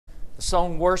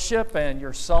song worship and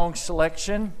your song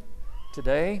selection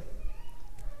today.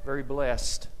 Very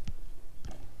blessed.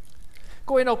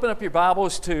 Go ahead and open up your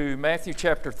Bibles to Matthew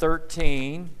chapter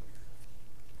 13.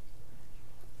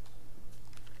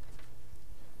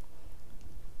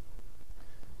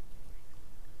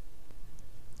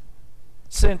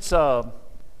 Since the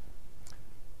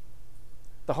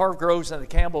Hargroves and the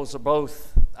Campbells are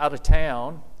both out of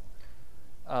town,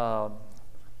 I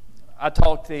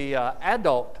taught the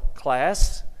adult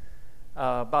class.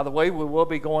 By the way, we will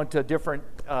be going to a different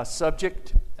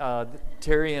subject.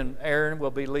 Terry and Aaron will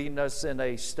be leading us in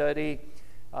a study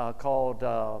called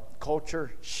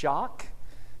Culture Shock.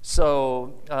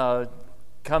 So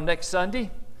come next Sunday,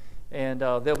 and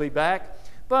they'll be back.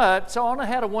 But so I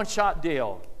had a one-shot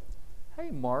deal.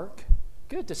 Hey, Mark,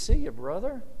 good to see you,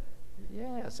 brother.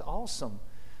 Yeah, it's awesome.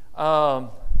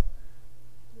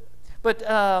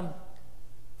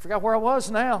 Forgot where I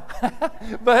was now.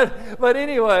 but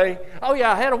anyway, oh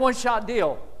yeah, I had a one-shot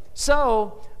deal.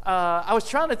 So I was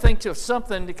trying to think of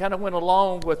something that kind of went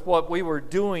along with what we were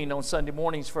doing on Sunday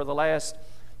mornings for the last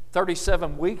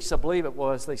 37 weeks, I believe it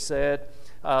was, they said.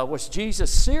 Was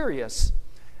Jesus serious?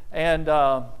 And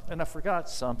I forgot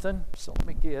something, so let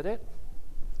me get it.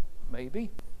 Maybe.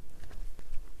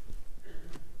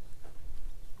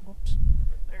 Whoops,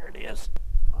 there it is.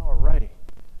 All righty.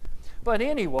 But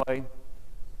anyway,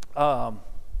 I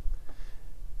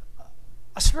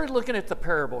started looking at the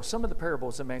parables, some of the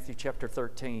parables in Matthew chapter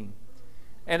 13.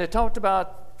 And it talked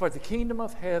about, for the kingdom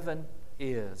of heaven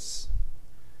is.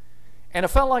 And I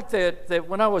felt like that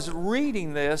when I was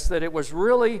reading this, that it was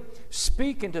really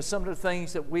speaking to some of the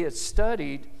things that we had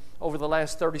studied over the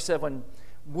last 37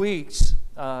 weeks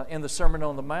in the Sermon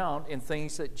on the Mount, in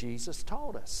things that Jesus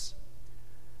taught us.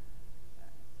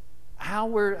 How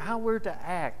we're to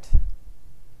act,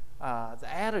 the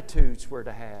attitudes we're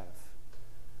to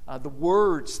have, the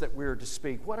words that we're to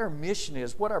speak, what our mission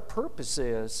is, what our purpose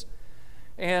is.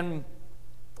 And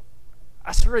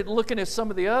I started looking at some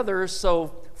of the others,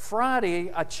 so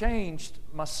Friday I changed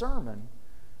my sermon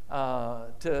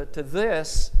to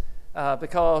this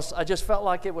because I just felt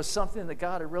like it was something that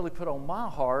God had really put on my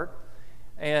heart,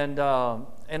 and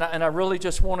I really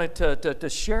just wanted to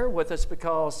share with us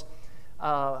because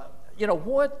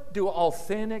what do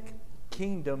authentic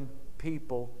kingdom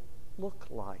people look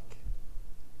like?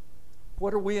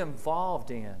 What are we involved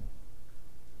in?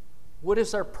 What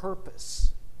is our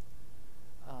purpose?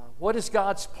 What is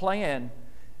God's plan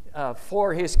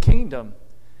for His kingdom?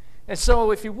 And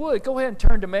so if you would, go ahead and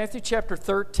turn to Matthew chapter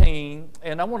 13,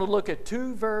 and I want to look at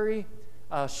two very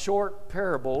short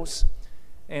parables.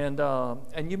 And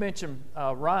you mentioned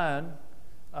Ryan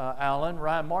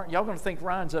Martin. Y'all going to think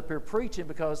Ryan's up here preaching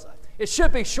because it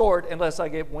should be short unless I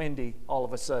get windy all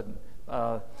of a sudden.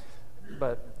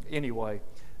 But anyway,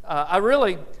 I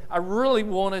really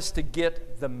want us to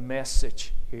get the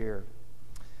message here.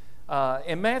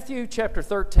 In Matthew chapter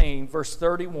 13, verse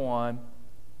 31,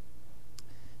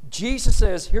 Jesus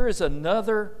says, here is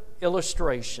another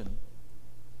illustration.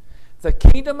 The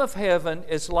kingdom of heaven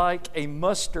is like a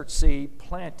mustard seed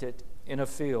planted in a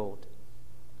field.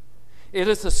 It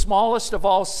is the smallest of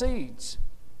all seeds,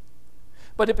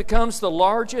 but it becomes the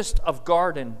largest of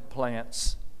garden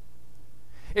plants.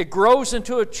 It grows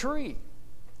into a tree,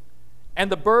 and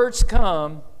the birds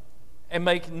come and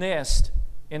make nest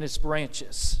in its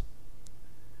branches.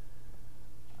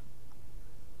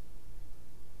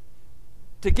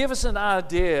 To give us an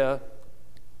idea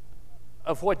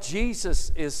of what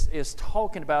Jesus is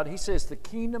talking about, he says the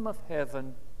kingdom of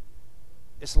heaven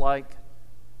is like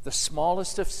the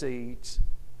smallest of seeds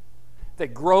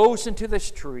that grows into this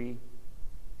tree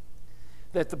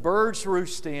that the birds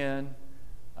roost in.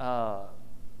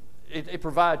 It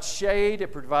provides shade,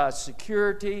 it provides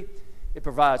security, it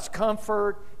provides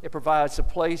comfort, it provides a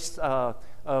place of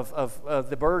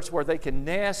the birds where they can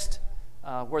nest,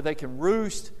 where they can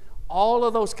roost, all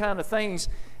of those kind of things.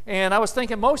 And I was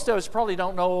thinking most of us probably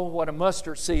don't know what a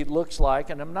mustard seed looks like,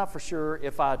 and I'm not for sure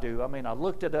if I do. I mean, I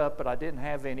looked it up, but I didn't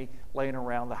have any laying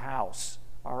around the house.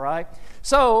 All right?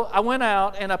 So I went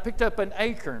out and I picked up an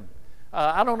acorn.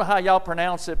 I don't know how y'all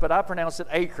pronounce it, but I pronounce it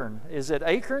acorn. Is it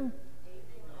acorn?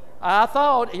 I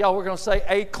thought y'all were going to say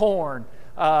acorn.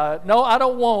 No, I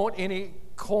don't want any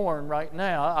corn right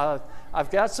now. I've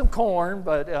got some corn,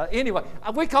 but anyway,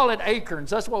 we call it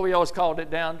acorns. That's what we always called it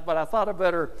down, but I thought I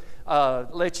better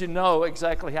let you know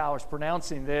exactly how I was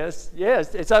pronouncing this.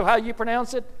 Yes, is that how you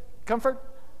pronounce it? Comfort?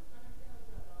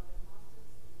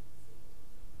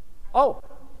 Oh.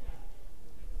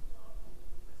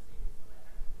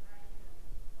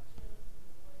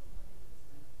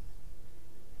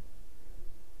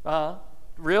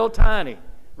 Real tiny.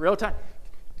 Real tiny.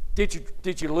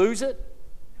 Did you lose it?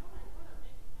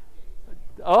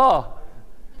 Oh.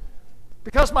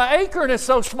 Because my acorn is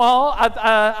so small,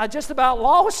 I just about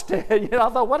lost it. I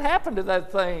thought, what happened to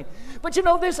that thing? But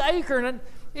this acorn,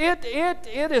 it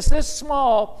is this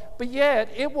small, but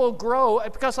yet it will grow.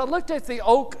 Because I looked at the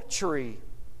oak tree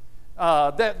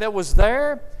that was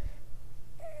there,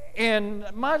 and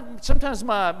sometimes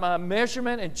my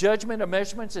measurement and judgment of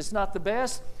measurements is not the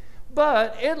best,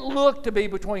 but it looked to be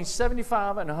between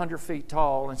 75 and 100 feet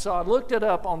tall. And so I looked it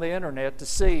up on the internet to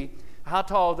see how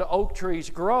tall the oak trees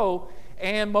grow,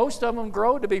 and most of them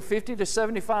grow to be 50 to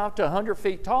 75 to 100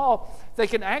 feet tall. They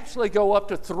can actually go up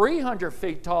to 300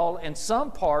 feet tall in some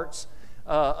parts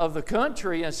of the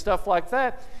country and stuff like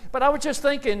that. But I was just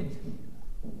thinking,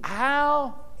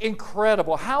 how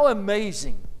incredible, how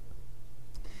amazing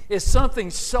is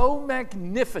something so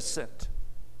magnificent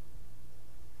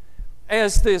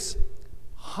as this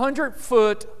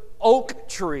 100-foot oak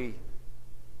tree,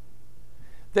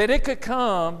 that it could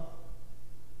come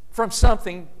from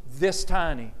something this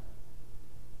tiny.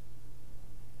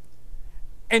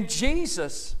 And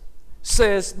Jesus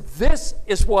says this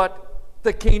is what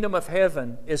the kingdom of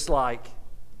heaven is like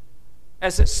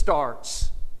as it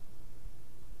starts.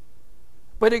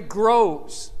 But it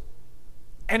grows,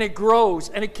 and it grows,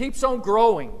 and it keeps on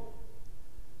growing.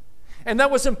 And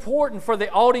that was important for the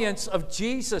audience of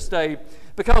Jesus' day,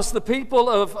 because the people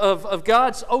of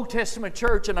God's Old Testament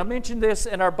church, and I mentioned this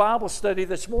in our Bible study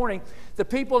this morning, the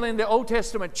people in the Old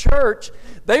Testament church,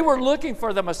 they were looking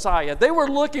for the Messiah. They were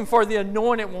looking for the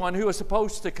anointed one who was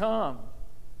supposed to come.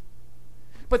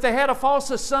 But they had a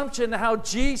false assumption how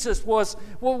Jesus was,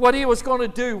 what he was going to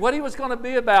do, what he was going to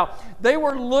be about. They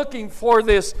were looking for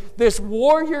this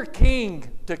warrior king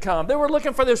to come. They were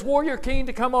looking for this warrior king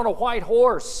to come on a white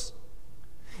horse,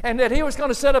 and that he was going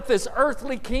to set up this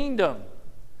earthly kingdom,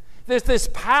 this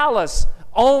palace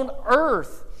on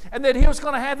earth, and that he was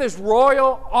going to have this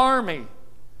royal army,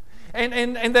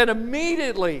 and that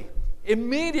immediately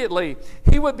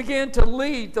he would begin to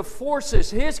lead the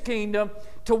forces, his kingdom,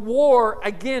 to war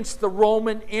against the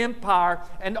Roman Empire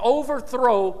and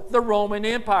overthrow the Roman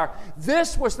Empire.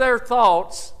 This was their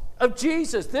thoughts of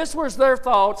Jesus. This was their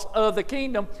thoughts of the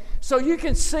kingdom. So you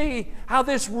can see how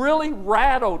this really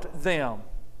rattled them,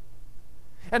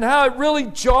 and how it really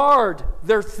jarred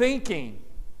their thinking.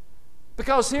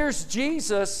 Because here's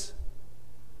Jesus,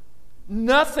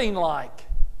 nothing like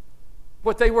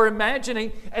what they were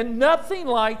imagining, and nothing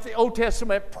like the Old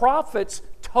Testament prophets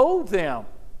told them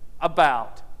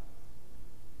about.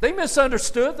 They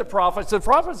misunderstood the prophets. The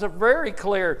prophets are very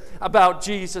clear about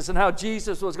Jesus and how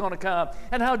Jesus was going to come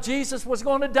and how Jesus was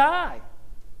going to die.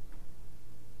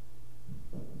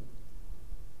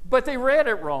 But they read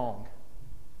it wrong.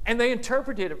 And they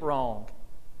interpreted it wrong.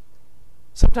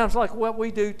 Sometimes like what we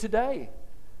do today,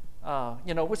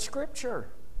 with Scripture.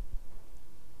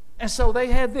 And so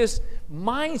they had this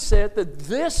mindset that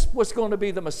this was going to be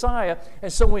the Messiah.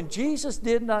 And so when Jesus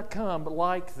did not come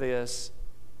like this,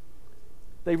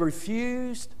 they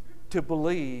refused to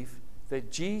believe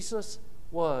that Jesus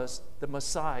was the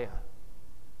Messiah.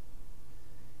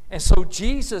 And so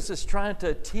Jesus is trying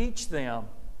to teach them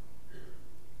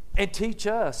and teach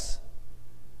us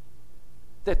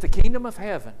that the kingdom of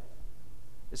heaven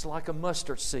is like a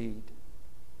mustard seed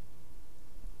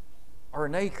or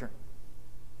an acorn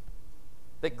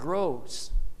that grows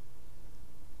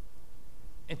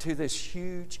into this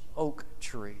huge oak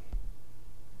tree.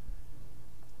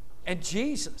 And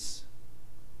Jesus,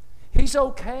 he's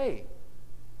okay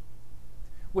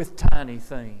with tiny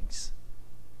things.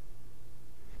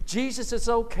 Jesus is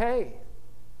okay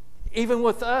even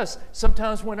with us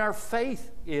sometimes when our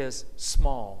faith is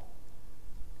small,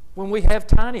 when we have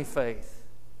tiny faith.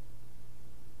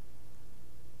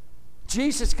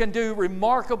 Jesus can do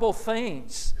remarkable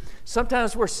things.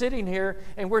 Sometimes we're sitting here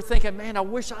and we're thinking, man, I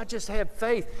wish I just had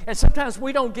faith. And sometimes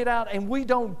we don't get out and we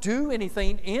don't do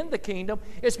anything in the kingdom.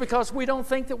 It's because we don't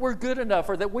think that we're good enough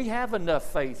or that we have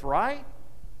enough faith, right?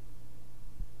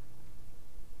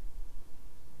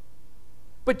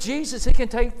 But Jesus, he can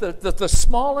take the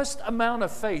smallest amount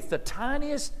of faith, the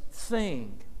tiniest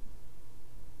thing.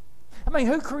 I mean,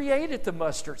 who created the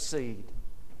mustard seed?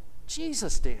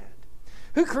 Jesus did.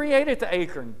 Who created the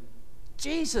acorn?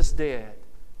 Jesus did.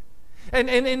 And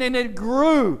it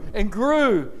grew and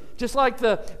grew, just like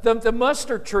the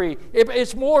mustard tree.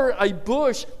 It's more a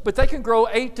bush, but they can grow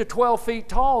 8 to 12 feet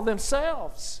tall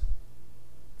themselves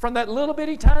from that little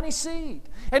bitty tiny seed.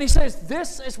 And he says,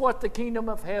 this is what the kingdom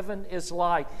of heaven is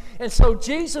like. And so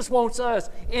Jesus wants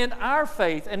us in our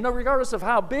faith, and regardless of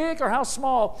how big or how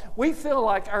small we feel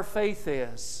like our faith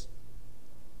is,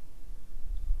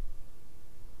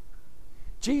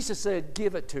 Jesus said,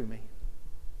 give it to me.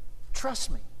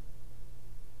 Trust me.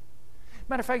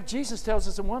 Matter of fact, Jesus tells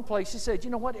us in one place, He said,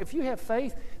 you know what? If you have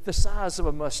faith the size of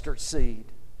a mustard seed,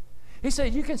 He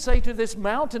said, you can say to this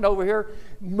mountain over here,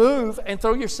 move and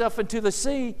throw yourself into the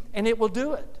sea, and it will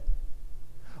do it.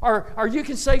 Or you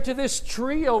can say to this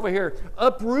tree over here,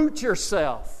 uproot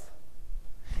yourself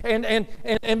and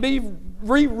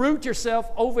reroot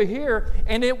yourself over here,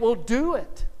 and it will do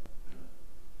it.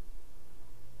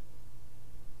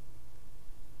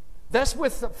 That's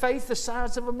with faith the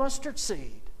size of a mustard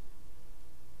seed.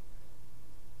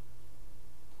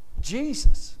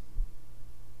 Jesus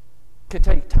can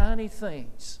take tiny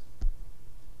things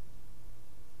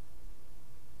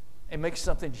and make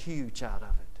something huge out of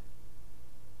it.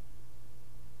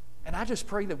 And I just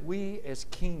pray that we as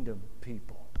kingdom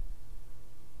people,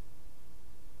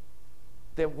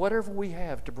 that whatever we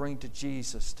have to bring to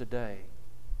Jesus today,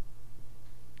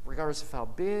 regardless of how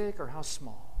big or how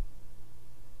small,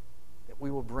 that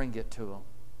we will bring it to Him.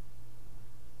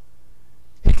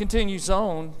 He continues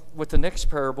on with the next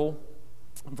parable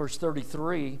in verse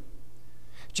 33.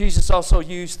 Jesus also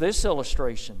used this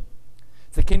illustration.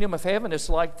 The kingdom of heaven is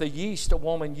like the yeast a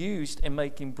woman used in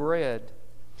making bread.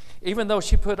 Even though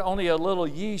she put only a little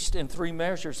yeast in 3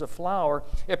 measures of flour,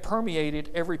 it permeated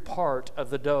every part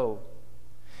of the dough.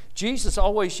 Jesus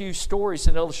always used stories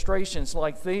and illustrations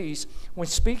like these when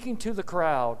speaking to the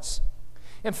crowds.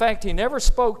 In fact, He never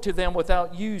spoke to them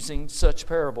without using such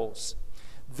parables.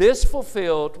 This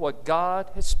fulfilled what God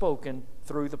had spoken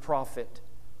through the prophet.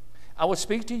 I will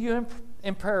speak to you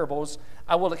in parables.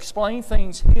 I will explain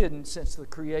things hidden since the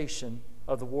creation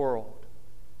of the world.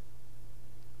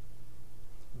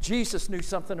 Jesus knew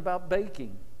something about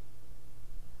baking.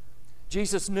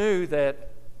 Jesus knew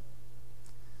that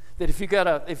if you got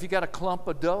a clump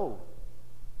of dough,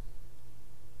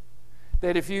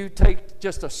 that if you take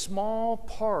just a small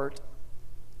part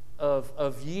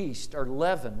of yeast or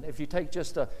leaven, if you take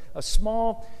just a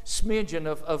small smidgen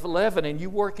of leaven and you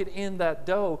work it in that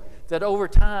dough, that over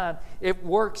time it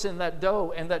works in that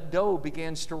dough and that dough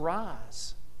begins to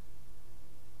rise.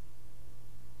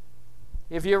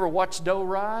 Have you ever watched dough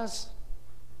rise?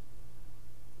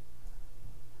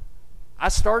 I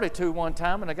started to one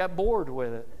time and I got bored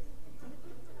with it.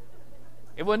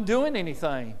 It wasn't doing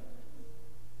anything.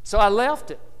 So I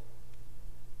left it.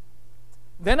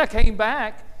 Then I came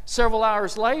back several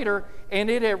hours later, and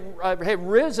it had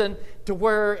risen to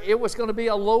where it was going to be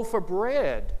a loaf of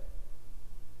bread.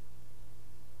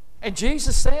 And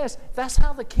Jesus says that's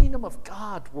how the kingdom of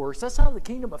God works. That's how the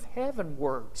kingdom of heaven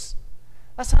works.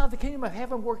 That's how the kingdom of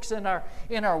heaven works in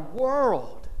our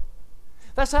world.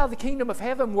 That's how the kingdom of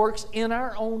heaven works in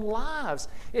our own lives.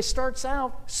 It starts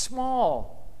out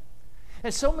small.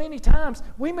 And so many times,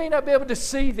 we may not be able to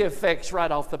see the effects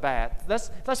right off the bat.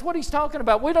 That's what He's talking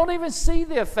about. We don't even see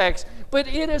the effects, but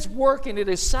it is working. It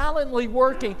is silently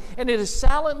working, and it is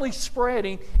silently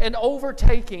spreading and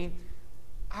overtaking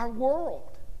our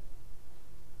world.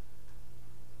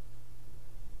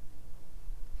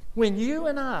 When you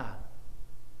and I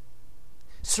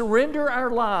surrender our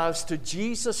lives to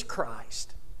Jesus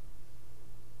Christ,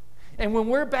 and when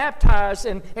we're baptized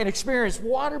and experience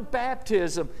water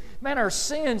baptism, man, our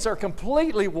sins are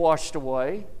completely washed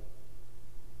away.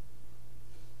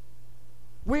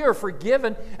 We are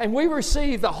forgiven, and we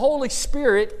receive the Holy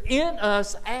Spirit in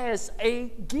us as a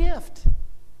gift.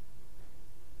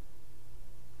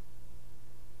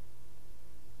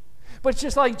 But it's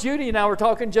just like Judy and I were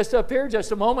talking just up here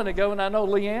just a moment ago, and I know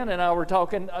Leanne and I were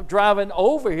talking, driving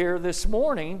over here this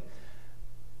morning.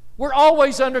 We're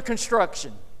always under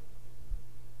construction.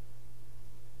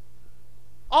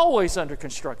 Always under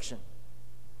construction.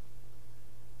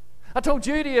 I told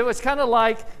Judy it was kind of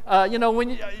like,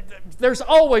 when there's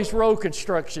always road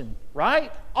construction,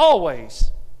 right? Always.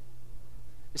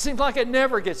 It seems like it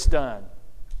never gets done.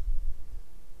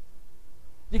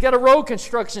 You got a road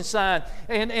construction sign,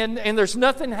 and there's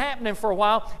nothing happening for a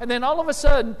while, and then all of a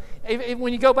sudden,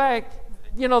 when you go back,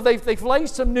 they've laid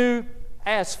some new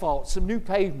asphalt, some new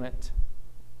pavement.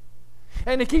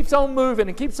 And it keeps on moving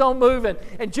and keeps on moving.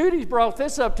 And Judy brought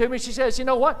this up to me. She says, you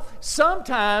know what?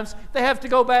 Sometimes they have to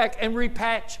go back and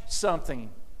repatch something.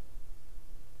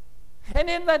 And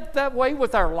isn't that way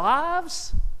with our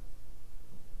lives?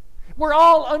 We're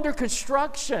all under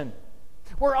construction.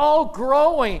 We're all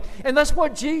growing. And that's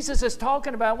what Jesus is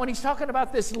talking about when He's talking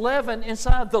about this leaven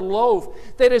inside the loaf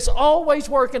that is always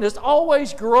working, is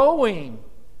always growing.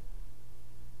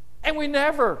 And we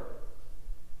never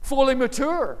fully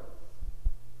mature.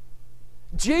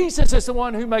 Jesus is the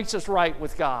one who makes us right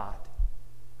with God.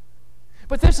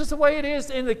 But this is the way it is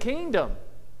in the kingdom.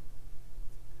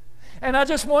 And I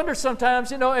just wonder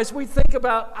sometimes, as we think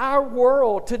about our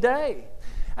world today,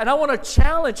 and I want to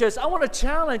challenge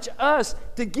us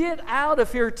to get out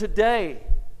of here today.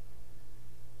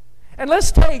 And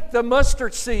let's take the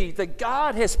mustard seed that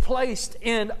God has placed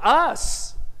in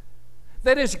us,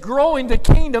 that is growing the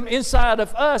kingdom inside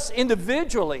of us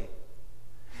individually.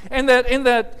 And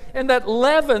that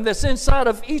leaven that's inside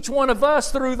of each one of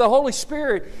us through the Holy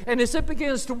Spirit, and as it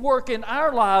begins to work in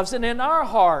our lives and in our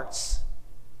hearts,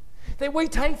 that we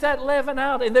take that leaven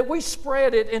out and that we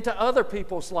spread it into other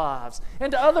people's lives,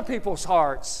 into other people's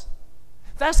hearts.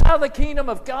 That's how the kingdom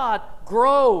of God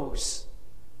grows.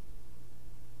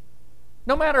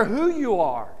 No matter who you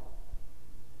are,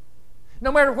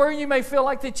 no matter where you may feel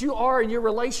like that you are in your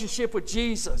relationship with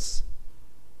Jesus,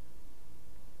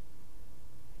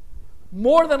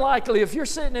 more than likely, if you're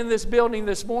sitting in this building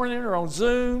this morning or on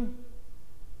Zoom,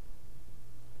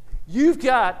 you've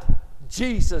got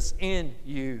Jesus in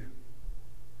you.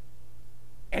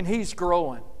 And He's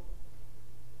growing.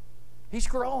 He's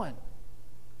growing.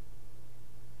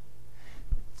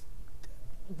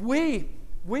 We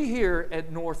here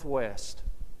at Northwest,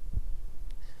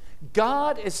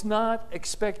 God is not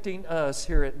expecting us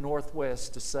here at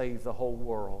Northwest to save the whole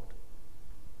world.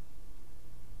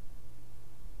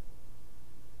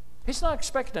 He's not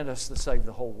expecting us to save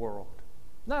the whole world.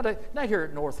 Not here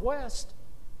at Northwest.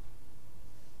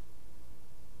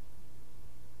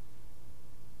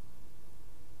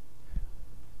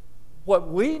 What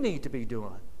we need to be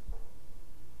doing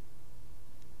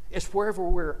is wherever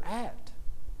we're at,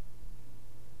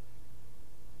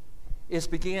 is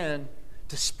begin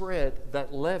to spread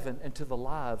that leaven into the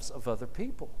lives of other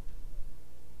people.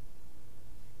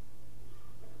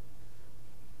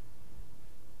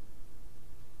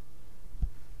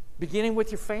 Beginning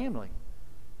with your family.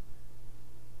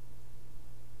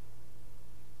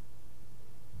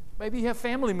 Maybe you have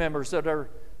family members that are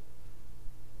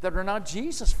not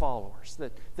Jesus followers,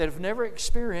 that have never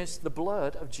experienced the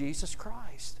blood of Jesus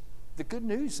Christ, the good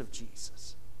news of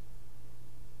Jesus.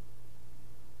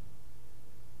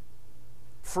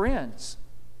 Friends,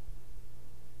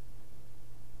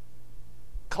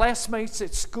 classmates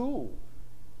at school,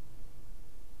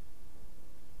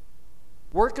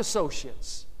 work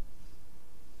associates,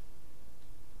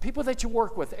 people that you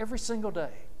work with every single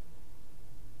day.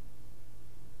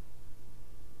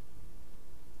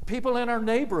 People in our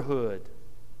neighborhood,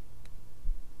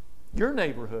 your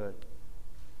neighborhood.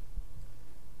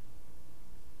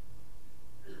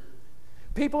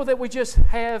 People that we just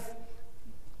have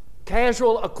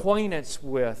casual acquaintance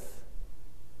with.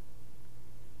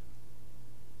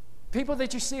 People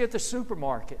that you see at the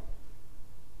supermarket.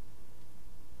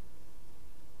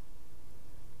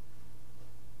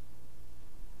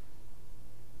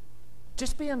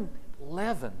 Just being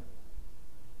leaven.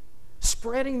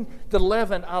 Spreading the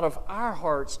leaven out of our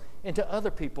hearts into other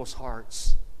people's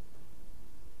hearts.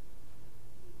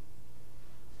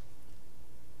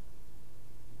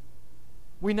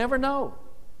 We never know.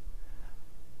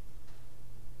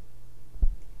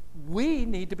 We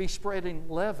need to be spreading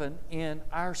leaven in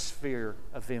our sphere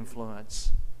of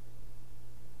influence.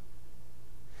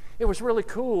 It was really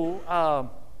cool on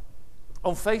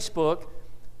Facebook.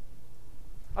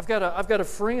 I've got a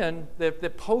friend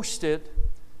that posted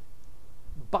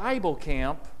Bible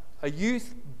camp, a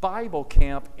youth Bible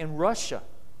camp in Russia.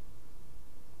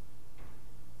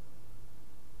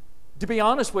 To be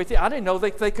honest with you, I didn't know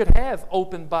they could have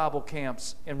open Bible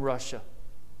camps in Russia.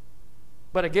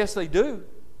 But I guess they do.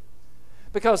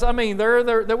 Because, I mean,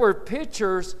 there were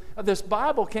pictures of this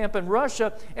Bible camp in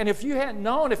Russia, and if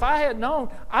I had known,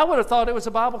 I would have thought it was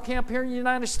a Bible camp here in the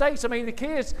United States. I mean, the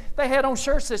kids, they had on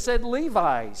shirts that said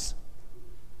Levi's.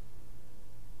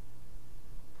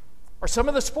 Or some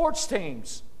of the sports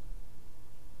teams.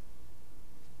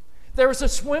 There was a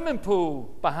swimming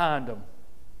pool behind them.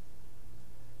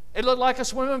 It looked like a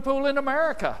swimming pool in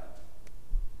America.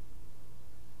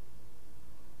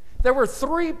 There were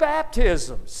 3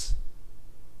 baptisms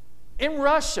in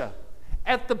Russia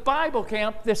at the Bible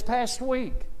camp this past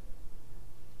week.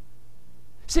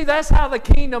 See, that's how the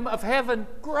kingdom of heaven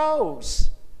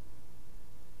grows.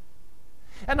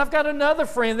 And I've got another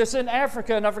friend that's in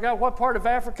Africa, and I forgot what part of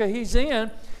Africa he's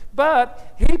in,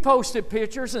 but he posted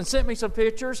pictures and sent me some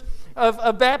pictures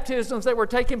of baptisms that were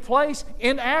taking place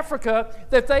in Africa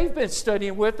that they've been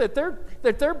studying with, that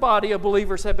their body of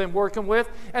believers have been working with,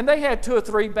 and they had 2 or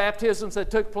 3 baptisms that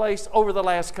took place over the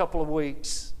last couple of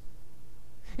weeks.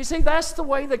 You see, that's the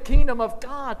way the kingdom of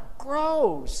God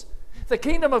grows. The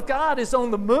kingdom of God is on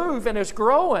the move and is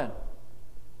growing.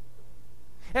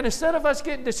 And instead of us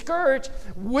getting discouraged,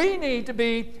 we need to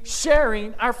be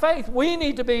sharing our faith. We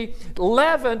need to be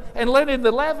leaven and letting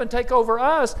the leaven take over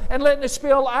us and letting it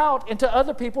spill out into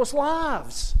other people's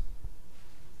lives.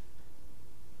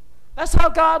 That's how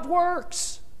God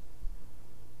works.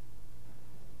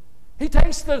 He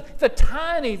takes the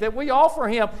tiny that we offer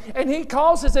Him and He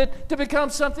causes it to become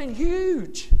something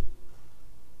huge.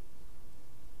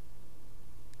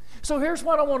 So here's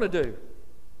what I want to do.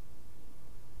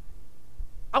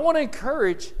 I want to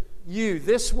encourage you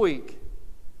this week.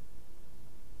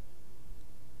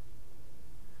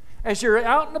 As you're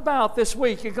out and about this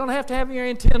week, you're going to have your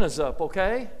antennas up,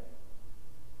 okay?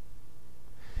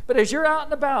 But as you're out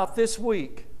and about this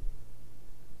week,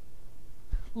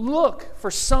 look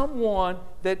for someone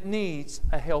that needs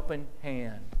a helping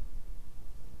hand.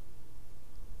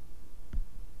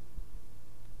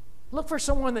 Look for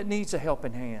someone that needs a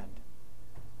helping hand.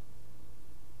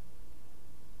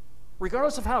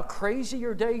 Regardless of how crazy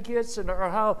your day gets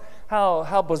or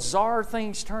how bizarre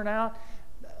things turn out,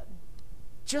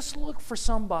 just look for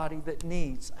somebody that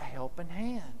needs a helping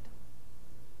hand.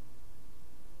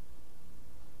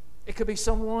 It could be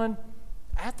someone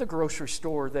at the grocery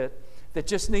store that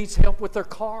just needs help with their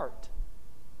cart.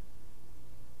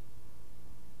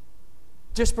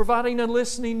 Just providing a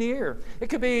listening ear. It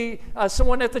could be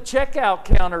someone at the checkout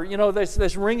counter,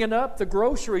 that's ringing up the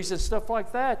groceries and stuff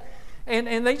like that.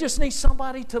 And they just need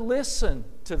somebody to listen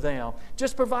to them.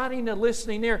 Just providing a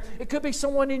listening ear. It could be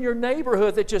someone in your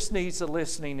neighborhood that just needs a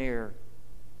listening ear.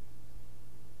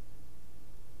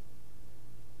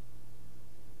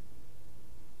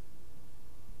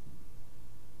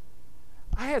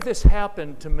 I had this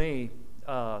happen to me.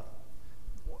 I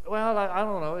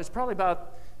don't know. It's probably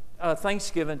about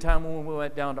Thanksgiving time when we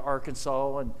went down to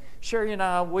Arkansas. And Sherry and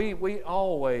I, we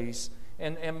always,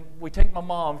 and we take my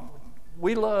mom,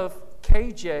 we love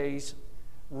KJ's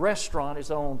restaurant.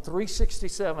 Is on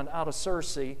 367 out of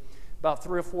Searcy, about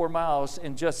 3 or 4 miles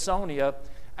in Judsonia.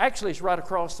 Actually, it's right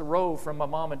across the road from my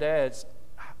mom and dad's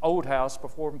old house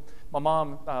before my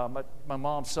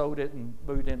mom sold it and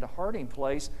moved into Harding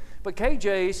Place. But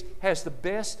KJ's has the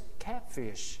best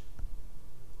catfish.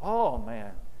 Oh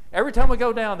man! Every time we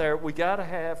go down there, we go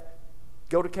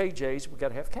to KJ's. We got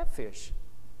to have catfish.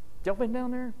 Y'all been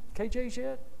down there, KJ's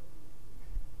yet?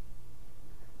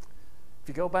 If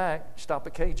you go back, stop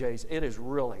at KJ's. It is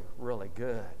really, really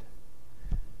good.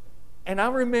 And I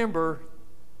remember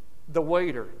the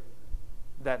waiter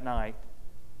that night,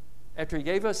 after he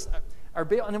gave us our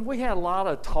bill, and we had a lot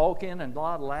of talking and a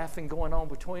lot of laughing going on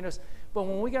between us, but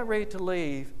when we got ready to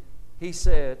leave, he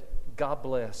said, "God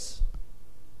bless."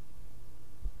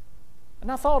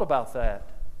 And I thought about that.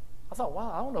 I thought,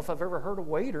 wow, I don't know if I've ever heard a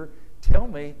waiter tell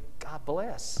me, "God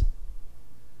bless."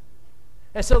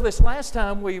 And so this last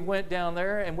time we went down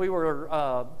there and we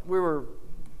were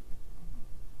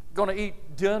going to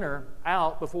eat dinner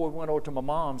out before we went over to my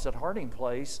mom's at Harding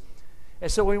Place.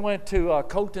 And so we went to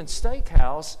Colton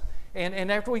Steakhouse, and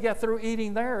after we got through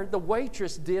eating there, the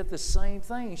waitress did the same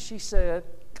thing. She said,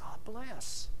 "God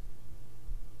bless."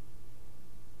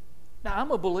 Now,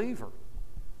 I'm a believer.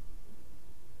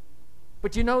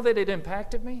 But you know that it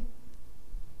impacted me?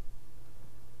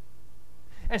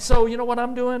 And so, you know what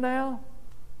I'm doing now?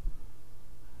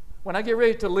 When I get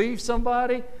ready to leave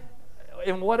somebody,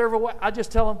 in whatever way, I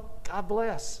just tell them, "God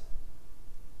bless."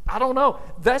 I don't know.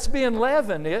 That's being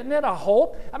leavened, isn't it? I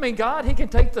hope. I mean, God, He can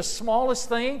take the smallest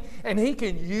thing and He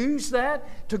can use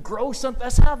that to grow something.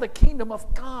 That's how the kingdom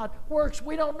of God works.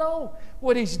 We don't know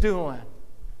what He's doing.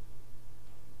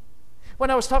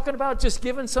 When I was talking about just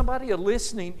giving somebody a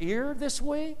listening ear this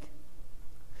week,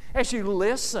 as you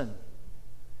listen,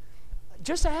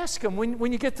 just ask them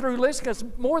when you get through listening, because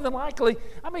more than likely,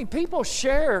 people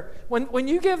share. When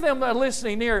you give them a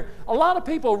listening ear, a lot of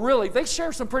people they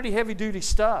share some pretty heavy-duty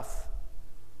stuff.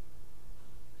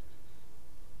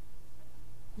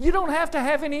 You don't have to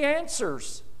have any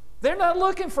answers. They're not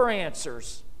looking for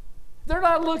answers. They're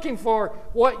not looking for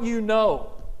what you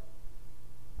know.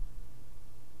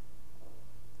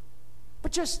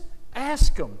 But just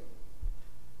ask them,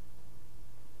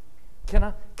 can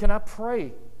I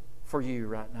pray for you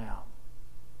right now?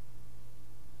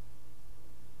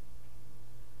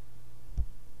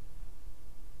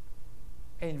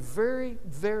 And very,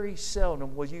 very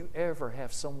seldom will you ever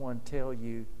have someone tell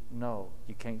you, "No,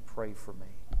 you can't pray for me."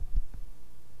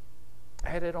 I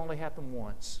had it only happen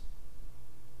once.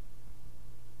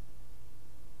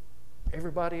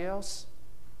 Everybody else,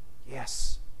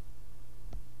 yes.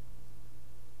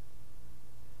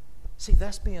 See,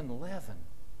 that's being leavened.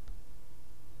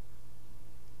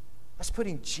 That's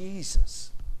putting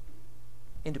Jesus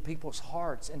into people's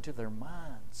hearts, into their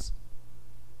minds.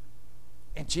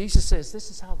 And Jesus says this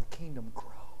is how the kingdom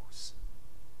grows.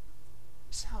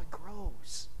 This is how it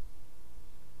grows.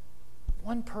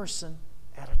 One person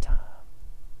at a time.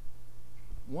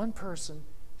 One person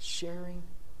sharing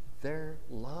their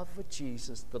love with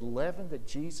Jesus, the leaven that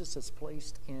Jesus has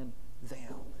placed in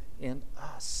them, in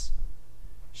us,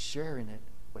 sharing it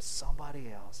with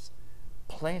somebody else,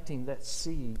 planting that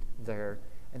seed there,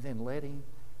 and then letting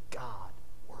God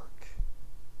work.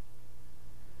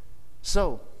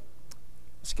 So,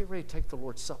 let's get ready to take the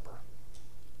Lord's Supper.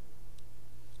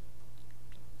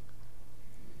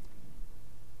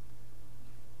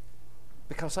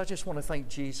 Because I just want to thank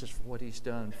Jesus for what He's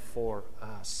done for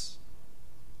us.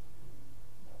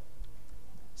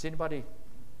 Does anybody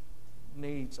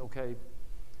needs, okay?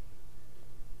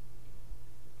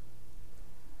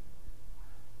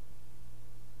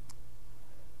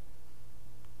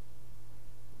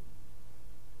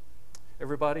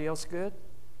 Everybody else good?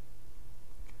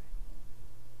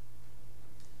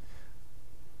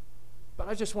 But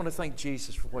I just want to thank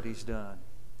Jesus for what He's done.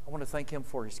 I want to thank Him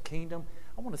for His kingdom.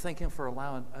 I want to thank Him for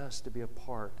allowing us to be a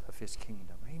part of His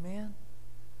kingdom. Amen?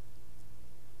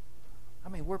 I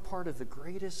mean, we're part of the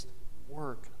greatest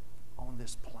work on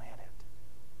this planet.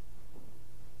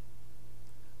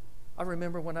 I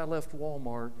remember when I left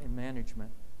Walmart in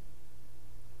management,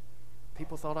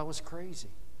 people thought I was crazy.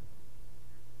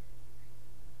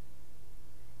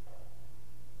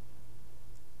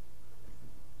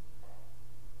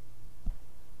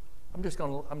 I'm just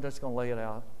going to lay it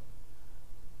out.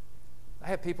 I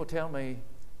had people tell me,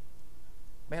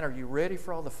 man, are you ready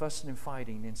for all the fussing and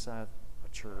fighting inside a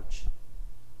church?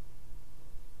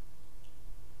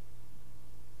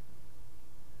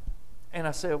 And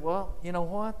I said, well, you know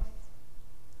what?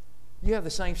 You have the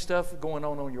same stuff going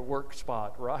on your work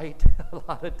spot, right? A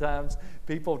lot of times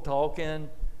people talking,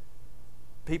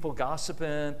 people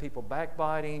gossiping, people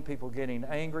backbiting, people getting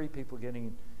angry, people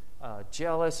getting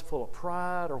jealous, full of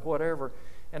pride or whatever.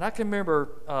 And I can remember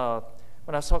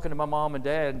when I was talking to my mom and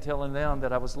dad and telling them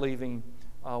that I was leaving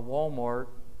Walmart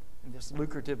in this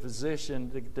lucrative position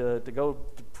to go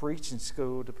to preaching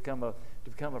school to become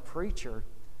a preacher.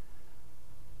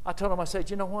 I told them, I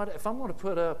said, you know what? If I'm going to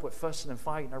put up with fussing and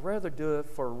fighting, I'd rather do it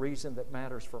for a reason that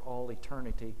matters for all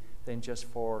eternity than just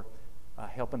for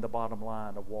helping the bottom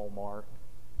line of Walmart.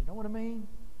 You know what I mean?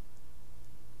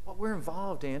 What we're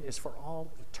involved in is for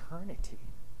all eternity.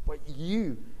 What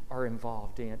you are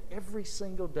involved in every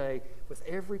single day with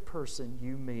every person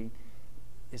you meet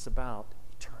is about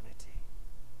eternity.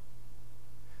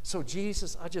 So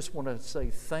Jesus, I just want to say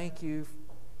thank you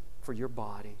for your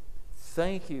body.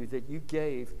 Thank you that you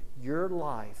gave your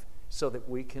life so that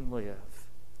we can live.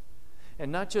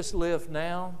 And not just live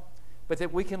now, but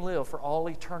that we can live for all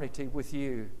eternity with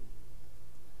you.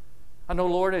 I know,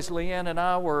 Lord, as Leanne and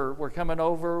I were coming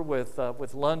over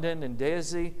with London and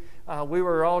Desi, we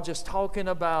were all just talking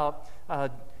about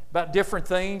different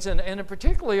things, and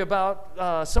particularly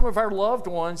about some of our loved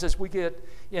ones as we get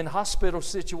in hospital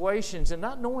situations and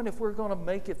not knowing if we're going to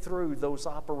make it through those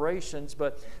operations.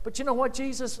 But you know what,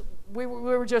 Jesus? We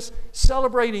were just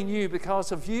celebrating you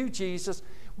because of you, Jesus.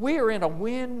 We are in a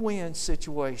win-win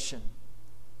situation.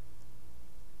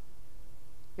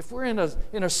 If we're in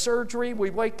a surgery, we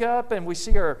wake up and we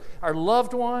see our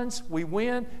loved ones, we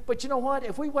win. But you know what?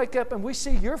 If we wake up and we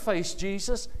see your face,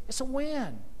 Jesus, it's a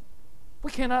win.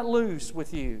 We cannot lose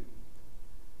with you.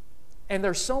 And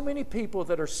there's so many people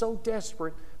that are so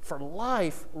desperate for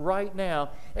life right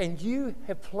now, and you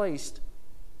have placed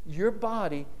your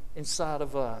body inside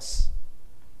of us.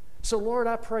 So, Lord,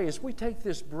 I pray as we take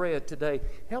this bread today,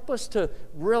 help us to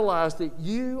realize that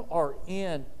you are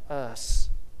in us.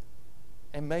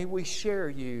 And may we share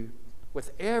you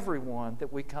with everyone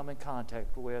that we come in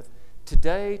contact with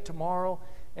today, tomorrow,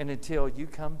 and until you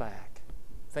come back.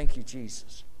 Thank you,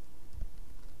 Jesus.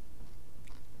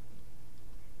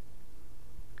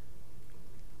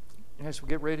 And as we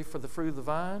get ready for the fruit of the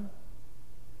vine,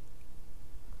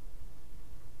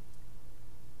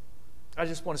 I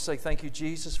just want to say thank you,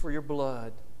 Jesus, for your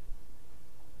blood.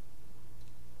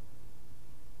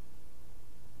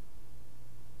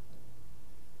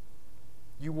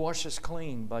 You wash us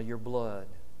clean by your blood.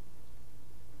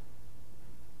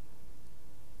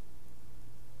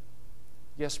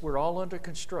 Yes, we're all under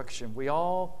construction. We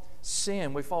all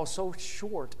sin. We fall so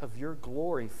short of your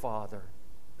glory, Father.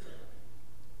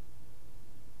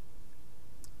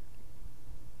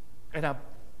 And I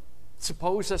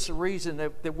suppose that's the reason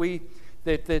that we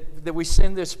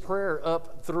send this prayer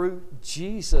up through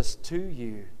Jesus to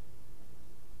you.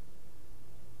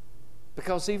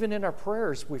 Because even in our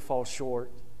prayers we fall short.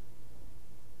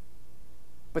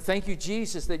 But thank you,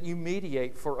 Jesus, that you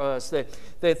mediate for us,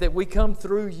 that we come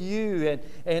through you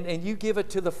and you give it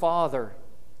to the Father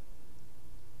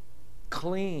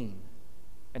clean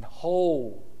and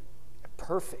whole and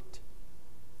perfect,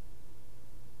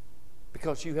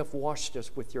 because you have washed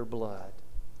us with your blood.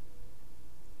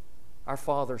 Our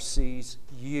Father sees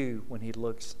you when He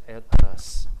looks at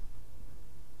us.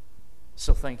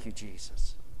 So thank you,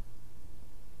 Jesus.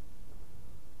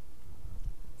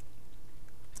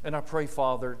 And I pray,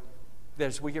 Father, that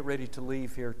as we get ready to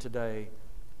leave here today,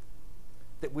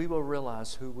 that we will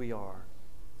realize who we are.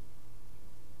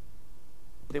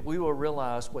 That we will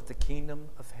realize what the kingdom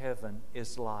of heaven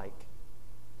is like.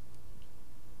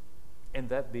 And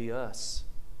that be us.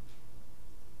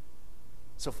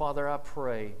 So, Father, I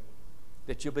pray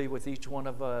that you'll be with each one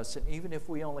of us. And even if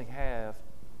we only have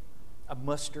a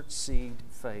mustard seed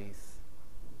faith,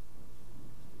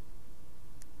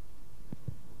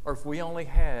 or if we only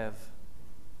have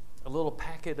a little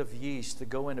packet of yeast to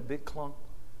go in a big clump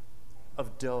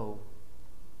of dough,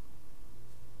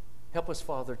 help us,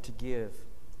 Father, to give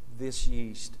this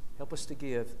yeast. Help us to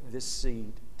give this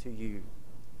seed to you.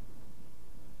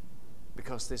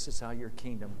 Because this is how your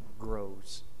kingdom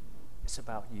grows. It's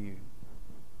about you.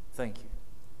 Thank you.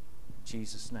 In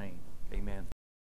Jesus' name, amen.